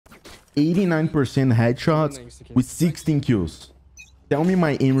89% headshots with 16 kills. Tell me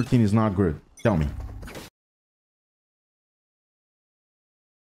my aim routine is not good. Tell me.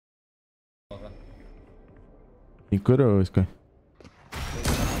 You could have, Sky.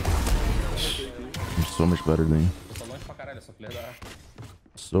 I'm so much better than you.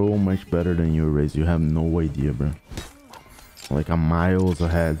 So much better than you, Raze. You have no idea, bro. Like I'm miles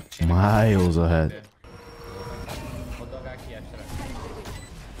ahead. Miles ahead.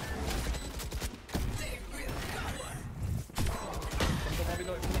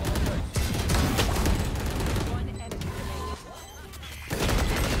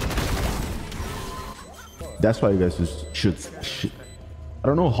 That's why you guys should. I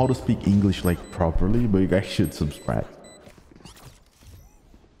don't know how to speak English like properly, but you guys should subscribe.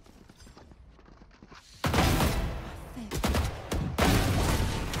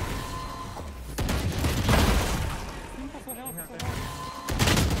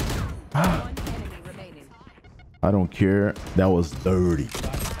 I don't care. That was dirty.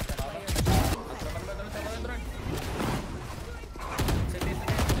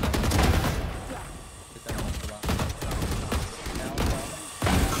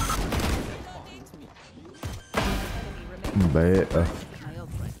 Better.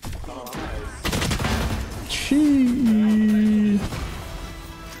 Cheese.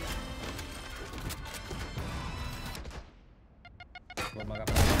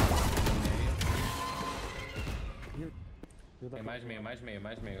 Tem mais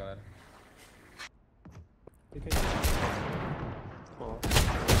meio, galera.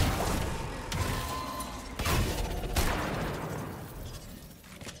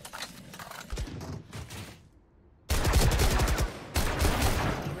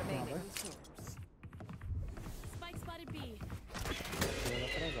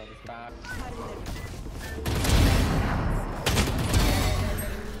 Tá.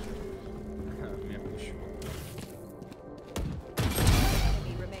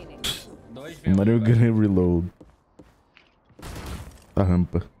 Mario gonna reload. A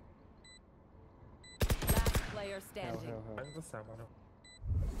rampa.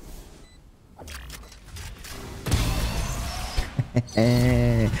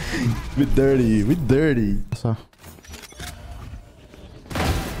 With dirty. Só.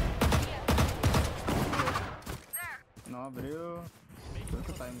 Não abriu.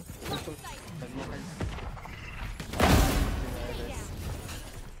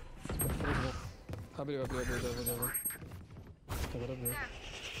 Abriu. Agora abriu.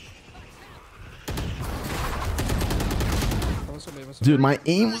 Dude, my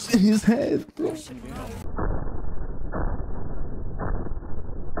aim was in his head.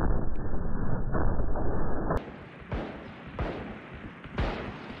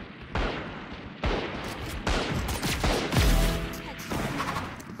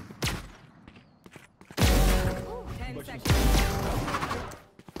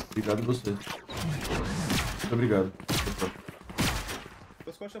 Obrigado você. Muito obrigado.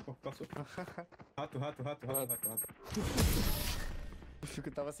 Costas, pô. Rato.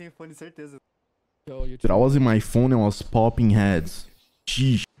 Eu tava sem fone, certeza. Dude, I was in my phone and I was popping heads.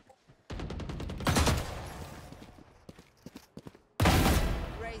 Sheesh.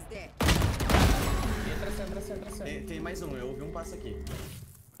 Tem mais um, eu ouvi um passo aqui.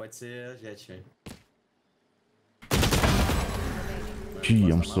 Pode ser a Jet, velho. Gee,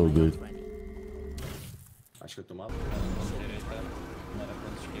 I'm so good. Acho que eu tô maluco. Direita, manda pra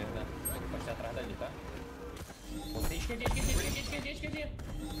esquerda. Pode ser atrás dali, tá? Você esquerdinha.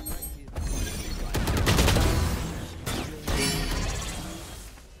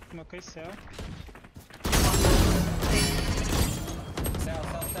 Coloquei céu. Céu,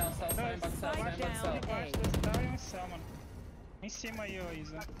 embaixo do céu. Embaixo do céu e um céu, mano. Em cima aí, ô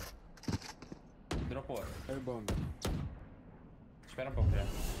Isa. Dropou. Airbomb. Espera um pouco já.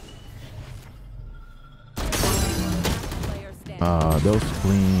 Ah, that was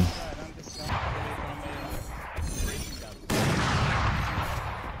clean. Caramba, céu.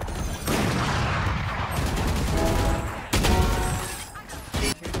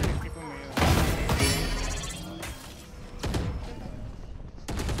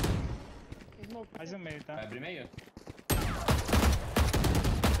 Mais o meio, tá? Vai abrir meio?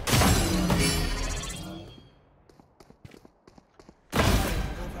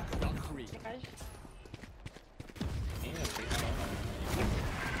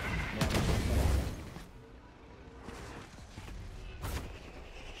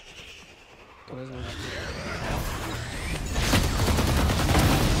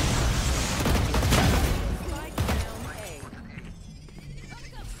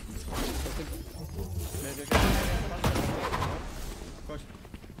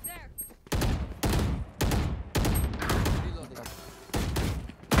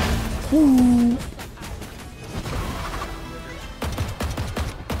 Woo.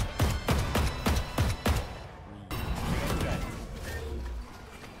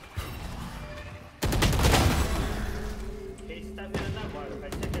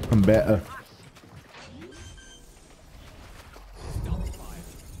 I'm better.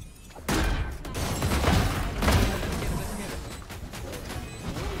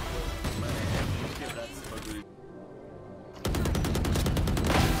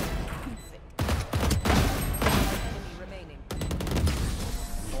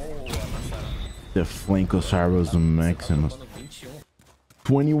 The Flankosaurus Maximus.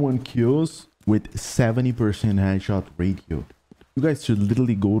 21 kills with 70% headshot ratio. You guys should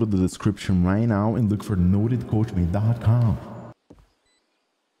literally go to the description right now and look for notedcoachmate.com.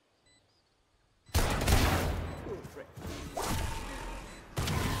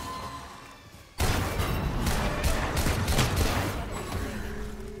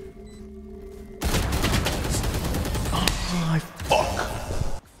 Oh, fuck.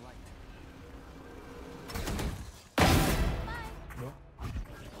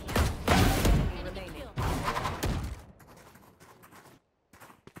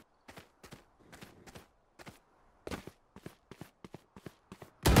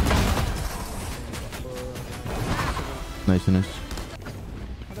 Nice, nice.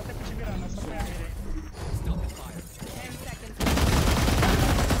 Mas até que te virando, só foi a mira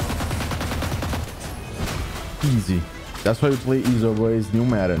aí. Easy. That's why we play easy, boys. No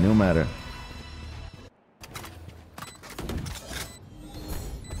matter, no matter.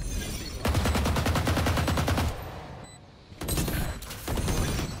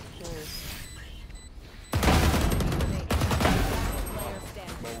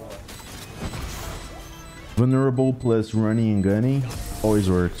 Vulnerable plus running and gunning always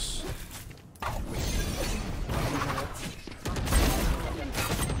works.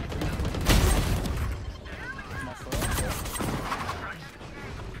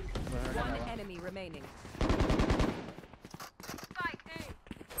 One enemy remaining.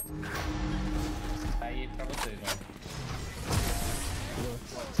 Aí pra vocês, mano.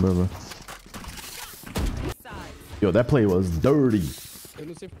 Blah, blah. Yo, that play was dirty. Eu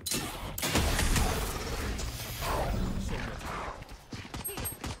não sei.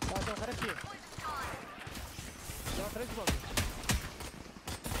 Tem um cara aqui. Tem uma frente de volta.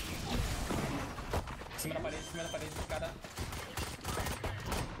 Em cima da parede, cara.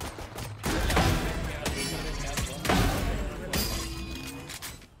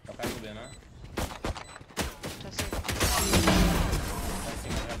 Tá caindo bem, né? Tá certo. Tá em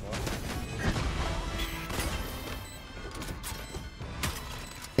cima agora.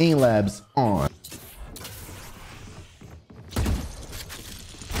 Aim labs on.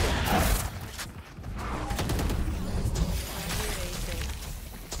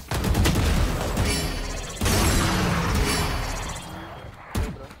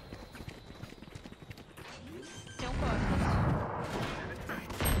 Tem um corpo.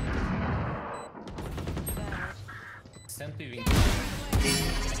 120.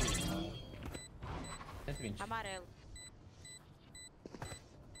 120. Amarelo.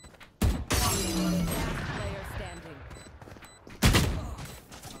 Player standing.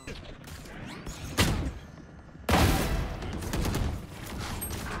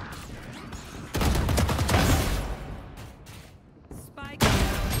 Spike.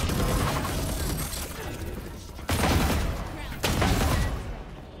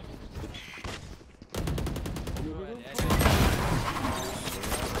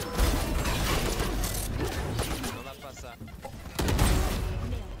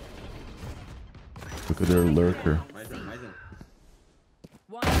 Look at their lurker. Mais um.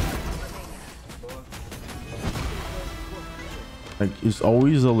 One remaining. Like, it's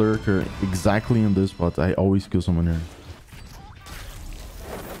always a lurker exactly in this spot. I always kill someone here.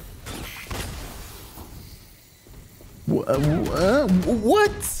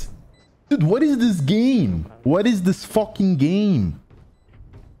 What? Dude, what is this game? What is this fucking game?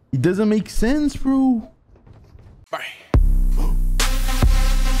 It doesn't make sense, bro. Bye.